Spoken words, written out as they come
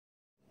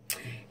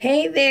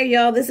Hey there,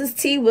 y'all. This is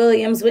T.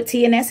 Williams with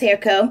T&S Hair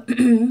Co.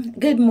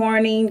 Good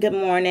morning. Good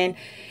morning.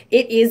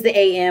 It is the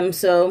AM,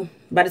 so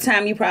by the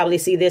time you probably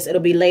see this,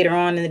 it'll be later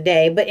on in the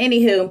day. But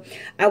anywho,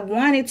 I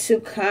wanted to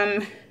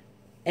come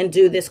and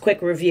do this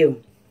quick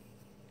review.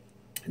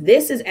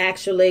 This is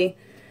actually, I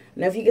don't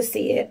know if you can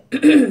see it.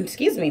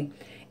 Excuse me.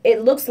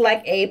 It looks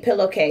like a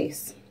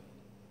pillowcase.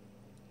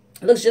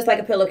 It looks just like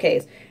a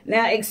pillowcase.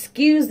 Now,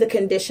 excuse the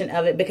condition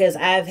of it because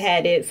I've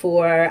had it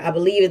for, I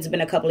believe it's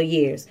been a couple of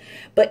years.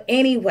 But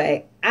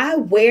anyway, I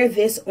wear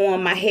this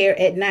on my hair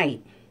at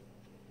night.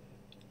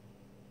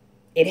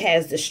 It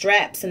has the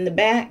straps in the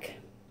back.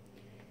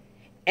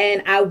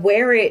 And I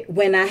wear it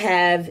when I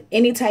have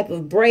any type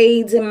of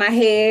braids in my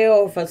hair,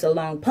 or if it's a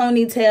long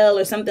ponytail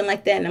or something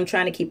like that, and I'm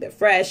trying to keep it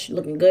fresh,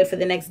 looking good for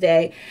the next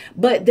day.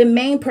 But the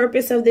main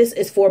purpose of this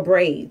is for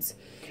braids.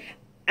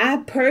 I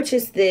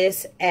purchased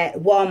this at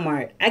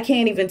Walmart. I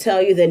can't even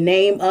tell you the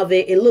name of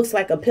it. It looks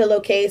like a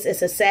pillowcase.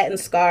 It's a satin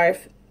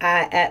scarf.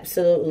 I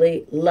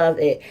absolutely love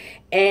it.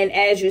 And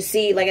as you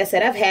see, like I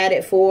said, I've had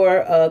it for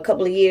a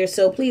couple of years,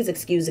 so please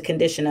excuse the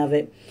condition of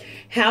it.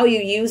 How you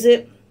use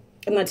it,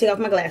 I'm going to take off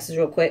my glasses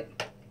real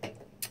quick,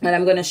 and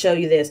I'm going to show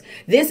you this.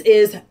 This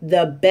is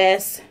the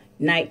best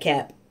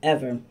nightcap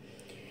ever.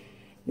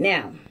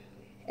 Now,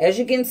 as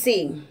you can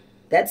see,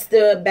 that's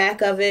the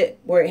back of it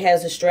where it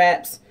has the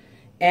straps.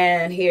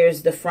 And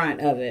here's the front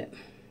of it.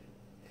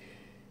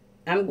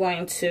 I'm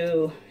going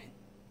to,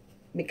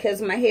 because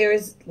my hair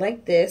is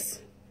like this,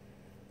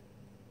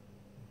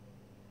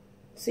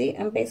 see,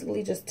 I'm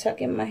basically just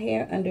tucking my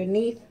hair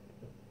underneath.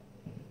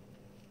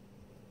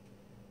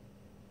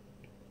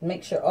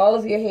 Make sure all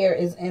of your hair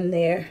is in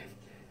there.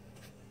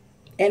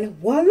 And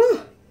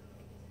voila!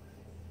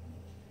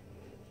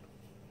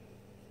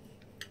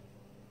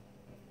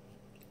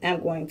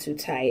 I'm going to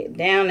tie it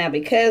down. Now,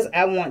 because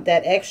I want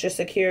that extra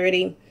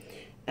security,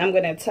 I'm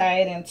going to tie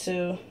it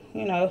into,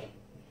 you know,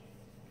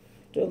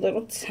 do a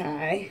little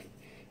tie.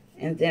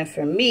 And then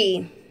for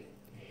me,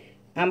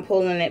 I'm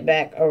pulling it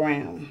back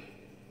around.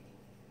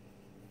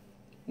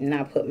 And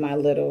I'll put my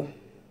little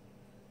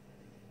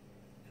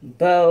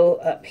bow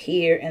up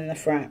here in the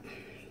front.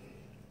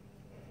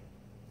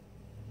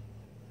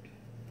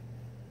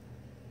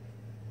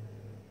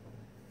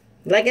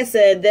 Like I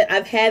said,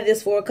 I've had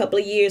this for a couple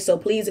of years, so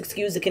please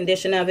excuse the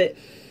condition of it.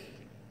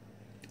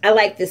 I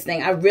like this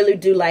thing. I really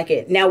do like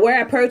it. Now, where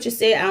I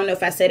purchased it, I don't know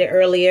if I said it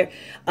earlier.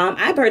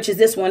 I purchased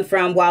this one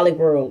from Wally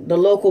World, the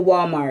local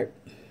Walmart.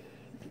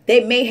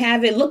 They may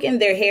have it. Look in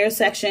their hair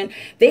section.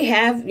 They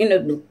have, you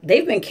know,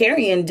 they've been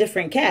carrying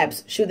different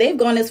caps. Shoot, they've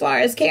gone as far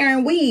as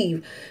carrying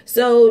weave.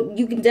 So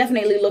you can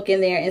definitely look in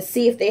there and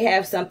see if they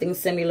have something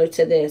similar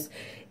to this.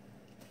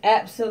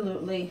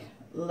 Absolutely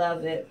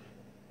love it.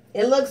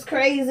 It looks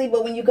crazy,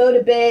 but when you go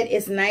to bed,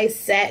 it's nice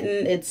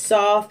satin. It's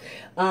soft.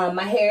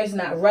 My hair is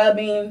not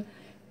rubbing.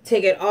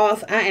 Take it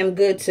off. I am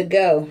good to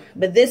go.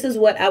 But this is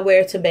what I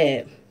wear to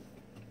bed.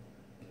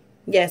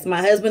 Yes, my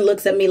husband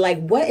looks at me like,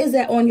 what is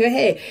that on your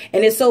head?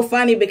 And it's so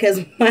funny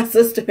because my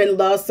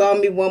sister-in-law saw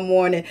me one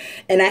morning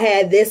and I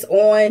had this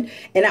on.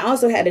 And I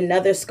also had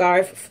another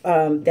scarf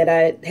that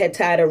I had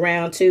tied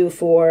around too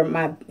for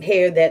my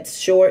hair that's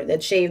short,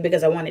 that's shaved,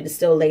 because I wanted to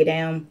still lay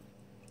down.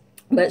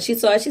 But she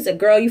saw it. She said,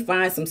 girl, you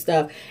find some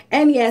stuff.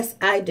 And yes,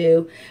 I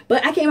do.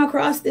 But I came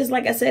across this,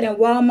 like I said, in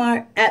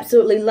Walmart.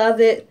 Absolutely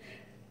love it.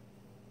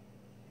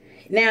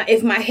 Now,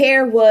 if my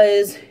hair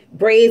was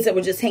braids that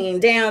were just hanging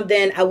down,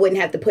 then I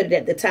wouldn't have to put it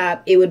at the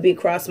top. It would be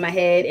across my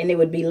head and it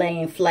would be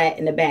laying flat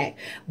in the back.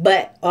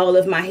 But all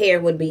of my hair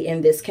would be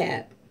in this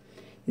cap.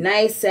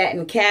 Nice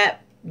satin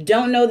cap.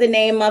 Don't know the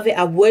name of it.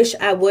 I wish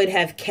I would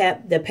have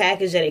kept the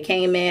package that it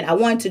came in. I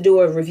wanted to do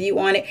a review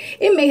on it.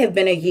 It may have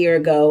been a year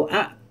ago.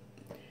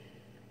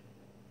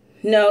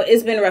 No,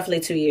 it's been roughly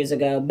 2 years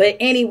ago. But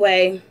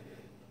anyway,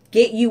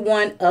 get you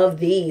one of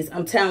these.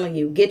 I'm telling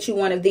you, get you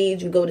one of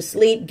these. You go to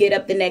sleep, get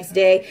up the next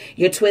day,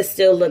 your twists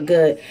still look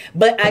good.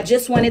 But I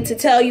just wanted to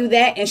tell you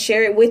that and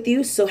share it with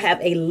you. So have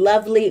a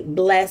lovely,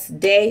 blessed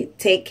day.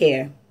 Take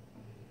care.